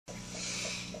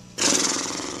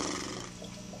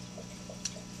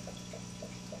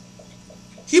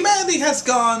humanity has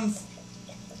gone,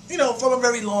 from a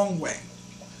very long way.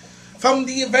 From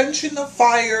the invention of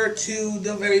fire to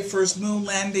the very first moon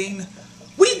landing,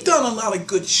 we've done a lot of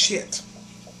good shit.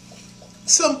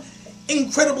 Some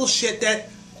incredible shit that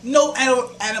no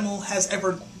animal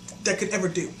could ever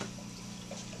do.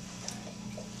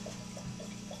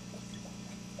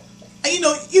 And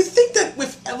you think that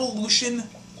with evolution,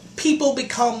 people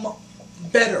become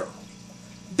better,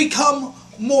 become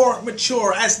more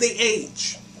mature as they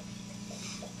age.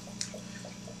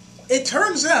 It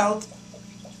turns out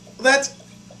that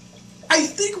I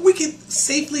think we can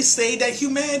safely say that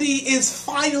humanity is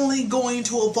finally going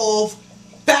to evolve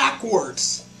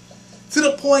backwards to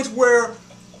the point where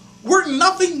we're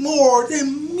nothing more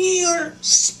than mere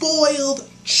spoiled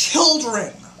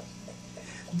children.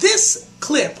 This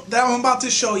clip that I'm about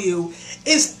to show you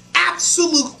is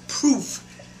absolute proof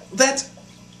that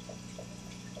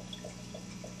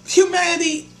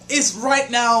humanity is right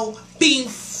now being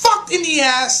fucked in the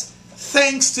ass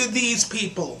thanks to these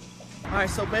people. Alright,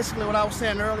 so basically what I was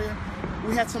saying earlier,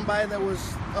 we had somebody that was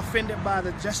offended by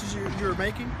the gestures you're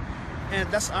making, and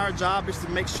that's our job, is to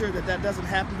make sure that that doesn't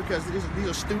happen, because these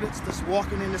are students that's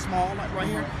walking in this mall, like right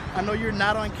here. I know you're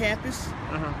not on campus,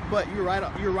 but you're right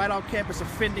on campus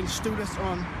offending students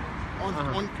on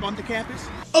the campus.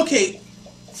 Okay,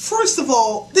 first of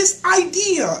all, this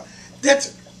idea that,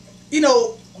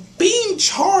 being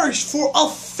charged for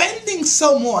offending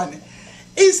someone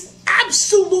is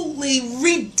absolutely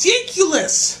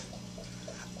ridiculous.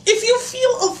 If you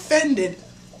feel offended,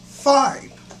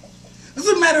 fine.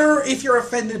 Doesn't matter if you're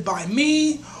offended by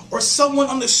me or someone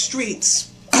on the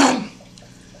streets.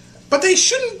 But they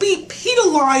shouldn't be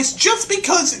penalized just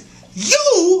because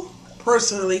you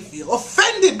personally feel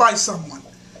offended by someone.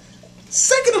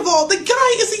 Second of all, the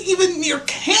guy isn't even near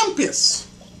campus.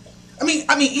 I mean,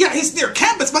 yeah, he's near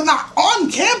campus, but not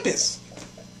on campus.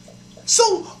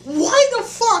 So why the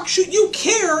fuck should you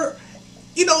care,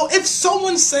 if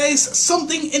someone says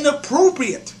something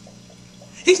inappropriate?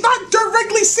 He's not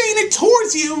directly saying it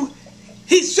towards you.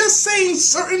 He's just saying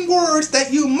certain words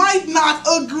that you might not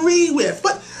agree with.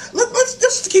 But let's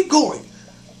just keep going.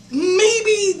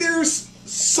 Maybe there's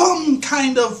some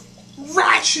kind of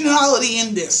rationality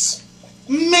in this.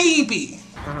 Maybe.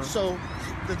 So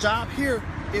the job here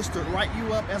is to write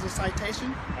you up as a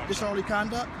citation, disorderly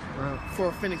conduct, for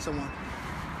offending someone.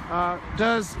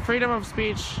 Does freedom of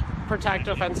speech protect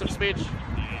offensive speech?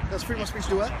 Does freedom of speech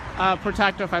do what?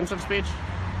 Protect offensive speech?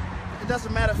 It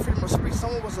doesn't matter if freedom of speech.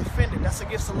 Someone was offended. That's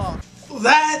against the law.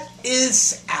 That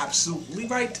is absolutely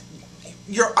right.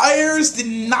 Your ears did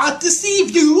not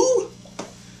deceive you.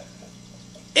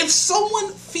 If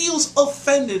someone feels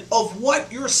offended of what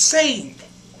you're saying,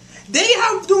 they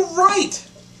have the right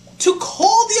to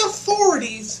call the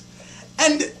authorities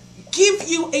and give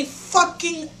you a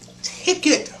fucking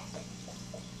ticket.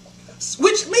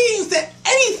 Which means that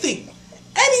any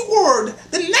word,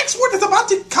 the next word that's about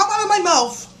to come out of my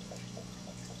mouth,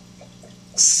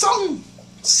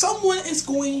 someone is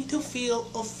going to feel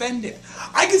offended.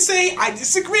 I can say, I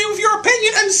disagree with your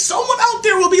opinion, and someone out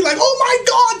there will be like, oh my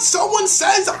god, someone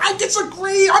says I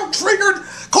disagree, I'm triggered,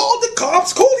 call the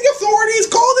cops, call the authorities,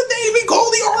 call the Navy, call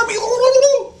the Army.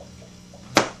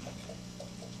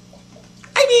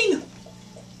 I mean,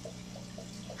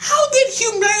 how did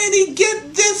humanity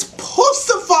get this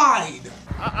pussified?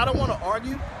 I don't want to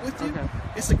argue with you. Okay.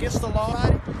 It's against the law.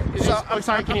 I'm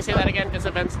sorry, can you say that again? Is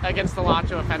it against the law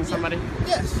to offend somebody?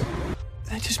 Yes.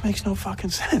 That just makes no fucking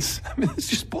sense. I mean, it's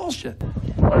just bullshit.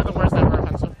 What are the words that were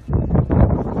offensive?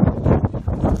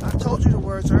 I told you the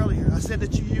words earlier. I said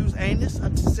that you use anus. I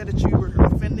said that you were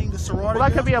offending the sorority. Well,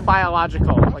 that could be a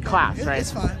biological class, right?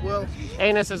 It's fine. Well,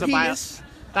 anus is a penis.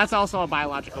 That's also a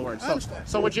biological word.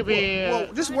 So would you be...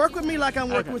 Well, just work with me like I'm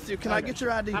working with you. Can I get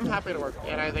your ID? I'm happy to work with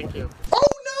you, and I thank you. Oh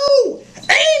no!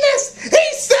 Anus! He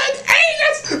said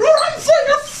anus! Run for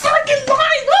your fucking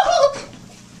life!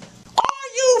 Are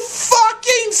you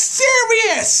fucking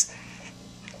serious?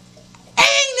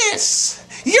 Anus!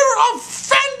 You're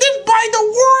offended by the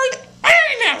word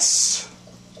anus!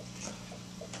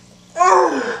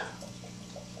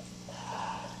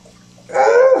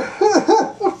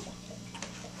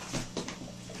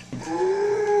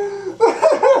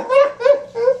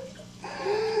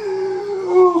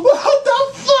 What the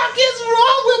fuck is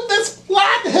wrong with this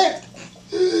planet?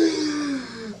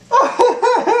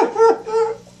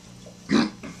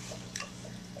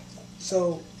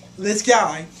 So, this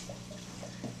guy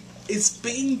is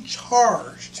being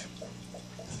charged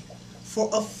for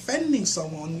offending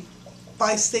someone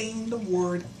by saying the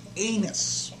word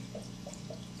anus.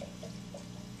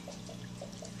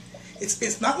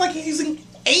 It's not like he's using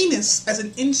anus as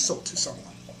an insult to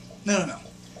someone. No.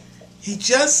 He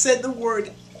just said the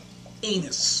word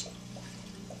anus.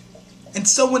 And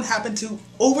someone happened to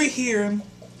overhear him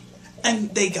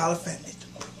and they got offended.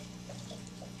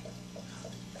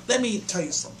 Let me tell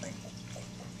you something.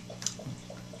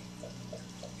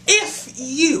 If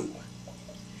you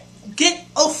get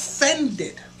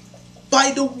offended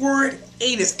by the word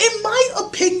anus, in my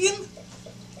opinion,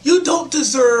 you don't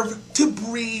deserve to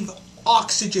breathe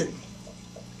oxygen.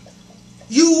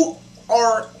 You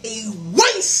are a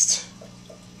waste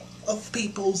of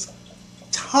people's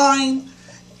time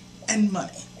and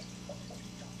money.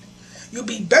 You'll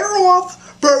be better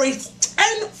off buried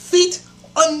 10 feet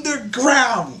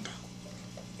underground.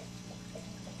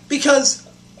 Because,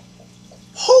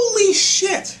 holy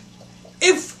shit,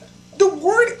 if the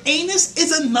word anus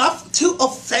is enough to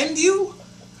offend you,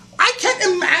 I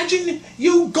can't imagine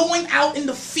you going out in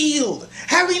the field,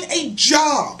 having a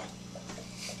job.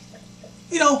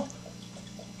 You know,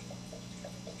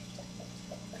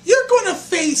 you're going to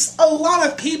face a lot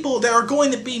of people that are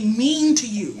going to be mean to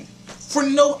you for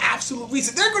no absolute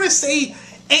reason. They're going to say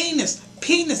anus,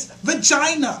 penis,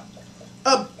 vagina,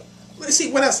 let's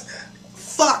see, what else?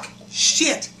 Fuck,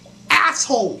 shit,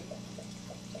 asshole.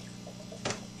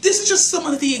 This is just some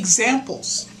of the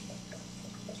examples.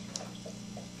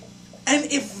 And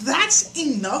if that's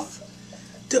enough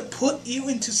to put you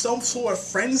into some sort of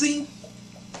frenzy,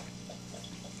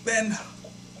 then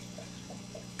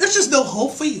there's just no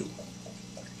hope for you.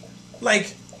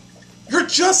 Like, you're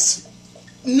just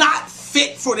not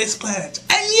fit for this planet.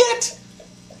 And yet,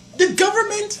 the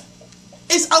government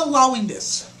is allowing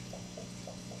this.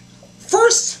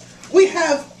 First, we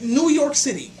have New York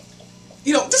City.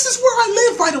 You know, this is where I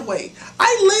live, by the way.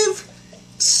 I live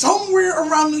somewhere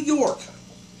around New York.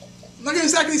 I'm not going to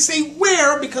exactly say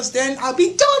where, because then I'll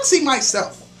be doxing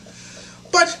myself.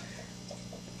 But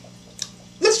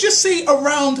let's just say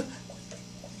around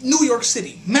New York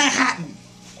City, Manhattan.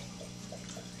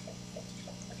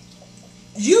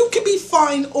 You can be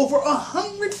fined over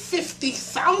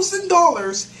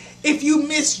 $150,000 if you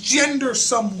misgender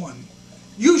someone,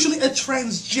 usually a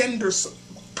transgender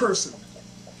person.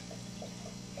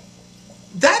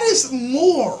 That is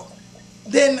more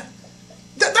than...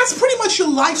 That's pretty much your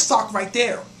livestock right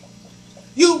there.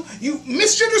 You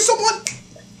misgender someone,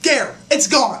 there, it's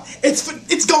gone.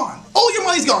 It's gone. All your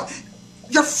money's gone.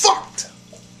 You're fucked.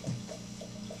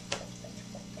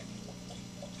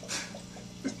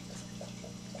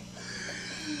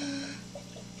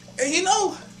 And you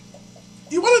know,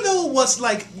 you want to know what's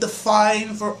like the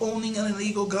fine for owning an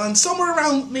illegal gun? Somewhere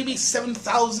around maybe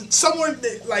 $7,000, somewhere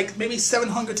like maybe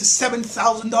 $700 to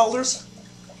 $7,000.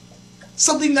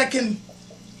 Something that can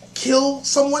kill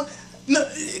someone. No,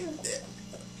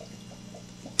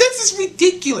 this is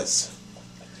ridiculous.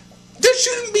 There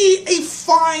shouldn't be a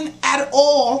fine at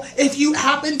all if you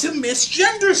happen to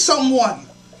misgender someone.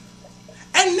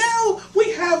 And now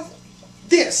we have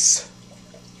this.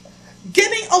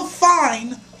 Getting a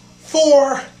fine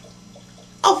for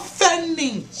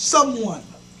offending someone.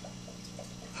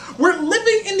 We're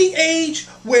living in the age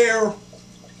where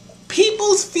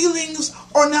people's feelings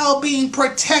are now being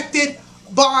protected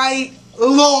by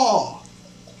law.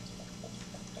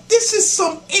 This is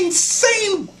some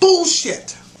insane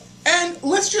bullshit. And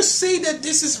let's just say that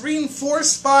this is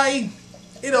reinforced by,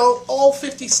 you know, all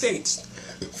 50 states.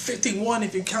 51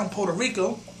 if you count Puerto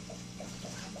Rico.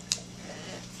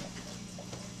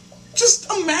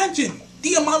 Just imagine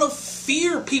the amount of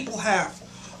fear people have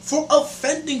for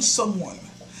offending someone.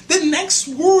 The next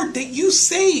word that you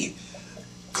say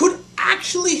could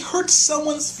actually hurt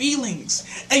someone's feelings,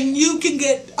 and you can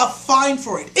get a fine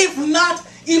for it. If not,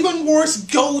 even worse,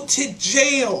 go to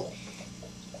jail.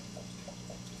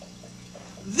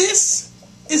 This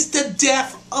is the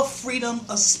death of freedom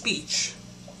of speech.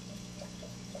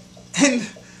 And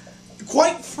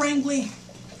quite frankly,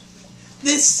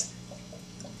 this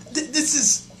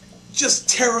is just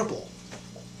terrible.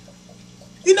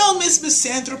 You know, Miss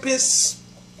Misanthropist,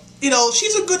 you know,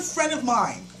 she's a good friend of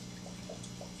mine.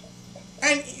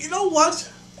 And you know what?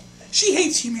 She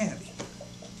hates humanity.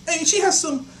 And she has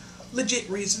some legit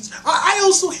reasons. I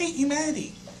also hate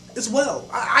humanity as well.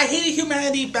 I hated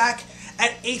humanity back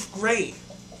at 8th grade,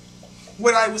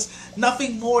 when I was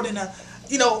nothing more than a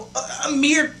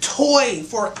mere toy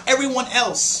for everyone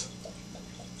else.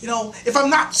 You know, if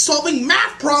I'm not solving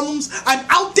math problems, I'm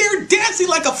out there dancing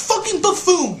like a fucking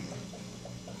buffoon.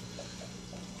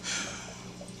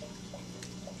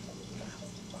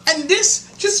 And this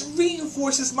just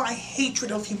reinforces my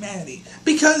hatred of humanity.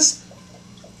 Because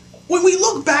when we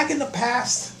look back in the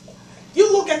past,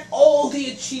 you look at all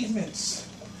the achievements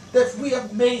that we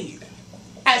have made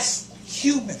as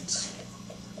humans.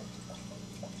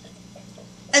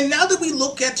 And now that we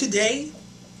look at today,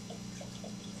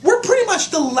 we're pretty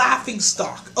much the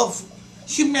laughingstock of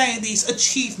humanity's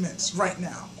achievements right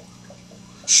now.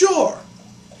 Sure,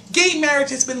 gay marriage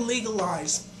has been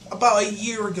legalized about a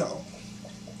year ago.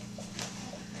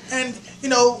 And, you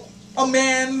know, a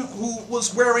man who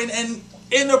was wearing an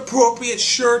inappropriate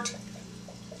shirt,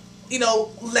 you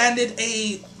know, landed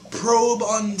a probe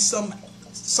on some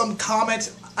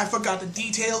comet. I forgot the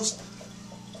details.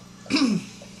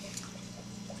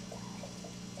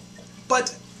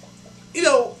 But, you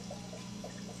know,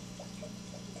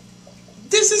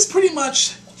 this is pretty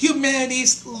much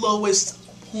humanity's lowest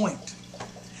point.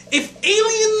 If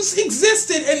aliens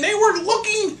existed and they were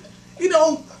looking, you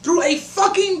know, through a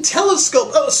fucking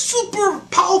telescope, a super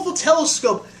powerful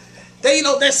telescope, that, you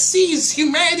know, that sees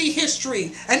humanity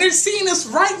history, and they're seeing us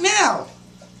right now,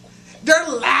 they're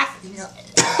laughing at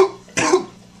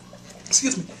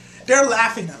excuse me, they're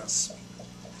laughing at us.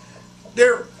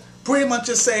 They're pretty much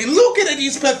just saying, look at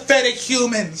these pathetic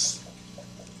humans.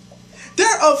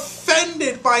 They're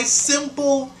offended by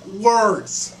simple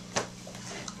words.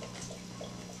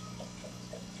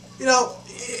 You know,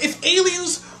 if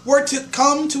aliens were to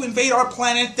come to invade our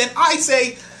planet, then I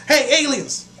say, hey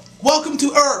aliens, welcome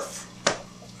to Earth.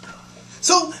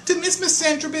 So, to Miss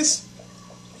Misanthropist,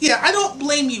 yeah, I don't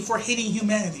blame you for hating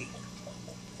humanity.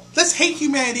 Let's hate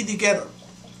humanity together.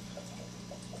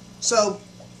 So,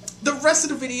 the rest of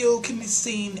the video can be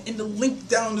seen in the link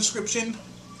down in the description.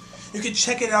 You can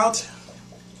check it out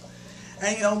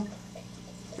and, you know,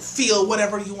 feel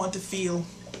whatever you want to feel.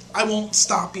 I won't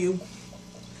stop you.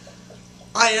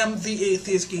 I am the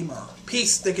Atheist Gamer.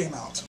 Peace the game out.